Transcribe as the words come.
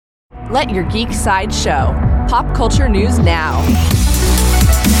Let your geek side show. Pop culture news now.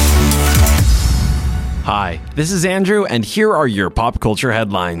 Hi, this is Andrew, and here are your pop culture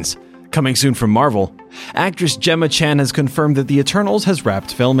headlines. Coming soon from Marvel, actress Gemma Chan has confirmed that The Eternals has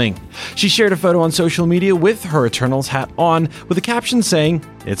wrapped filming. She shared a photo on social media with her Eternals hat on, with a caption saying,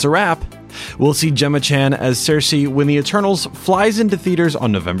 "It's a wrap." We'll see Gemma Chan as Cersei when The Eternals flies into theaters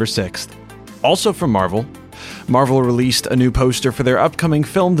on November 6th. Also from Marvel released a new poster for their upcoming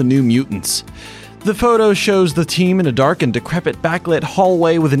film, The New Mutants. The photo shows the team in a dark and decrepit backlit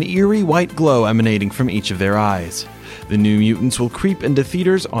hallway with an eerie white glow emanating from each of their eyes. The New Mutants will creep into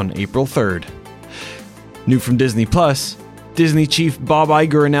theaters on April 3rd. New from Disney Plus, Disney chief Bob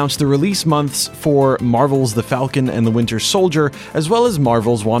Iger announced the release months for Marvel's The Falcon and the Winter Soldier, as well as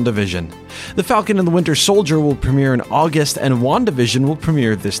Marvel's WandaVision. The Falcon and the Winter Soldier will premiere in August, and WandaVision will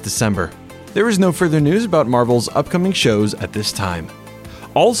premiere this December. There is no further news about Marvel's upcoming shows at this time.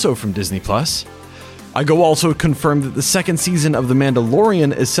 Also from Disney Plus, Iger also confirmed that the second season of The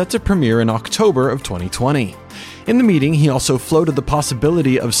Mandalorian is set to premiere in October of 2020. In the meeting, he also floated the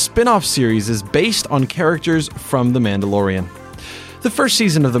possibility of spin-off series based on characters from The Mandalorian. The first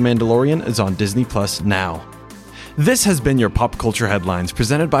season of The Mandalorian is on Disney Plus now. This has been your Pop Culture Headlines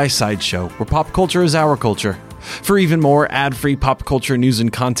presented by Sideshow, where pop culture is our culture. For even more ad-free pop culture news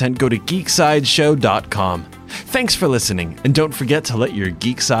and content, go to geeksideshow.com. Thanks for listening, and don't forget to let your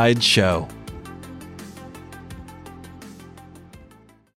geek side show.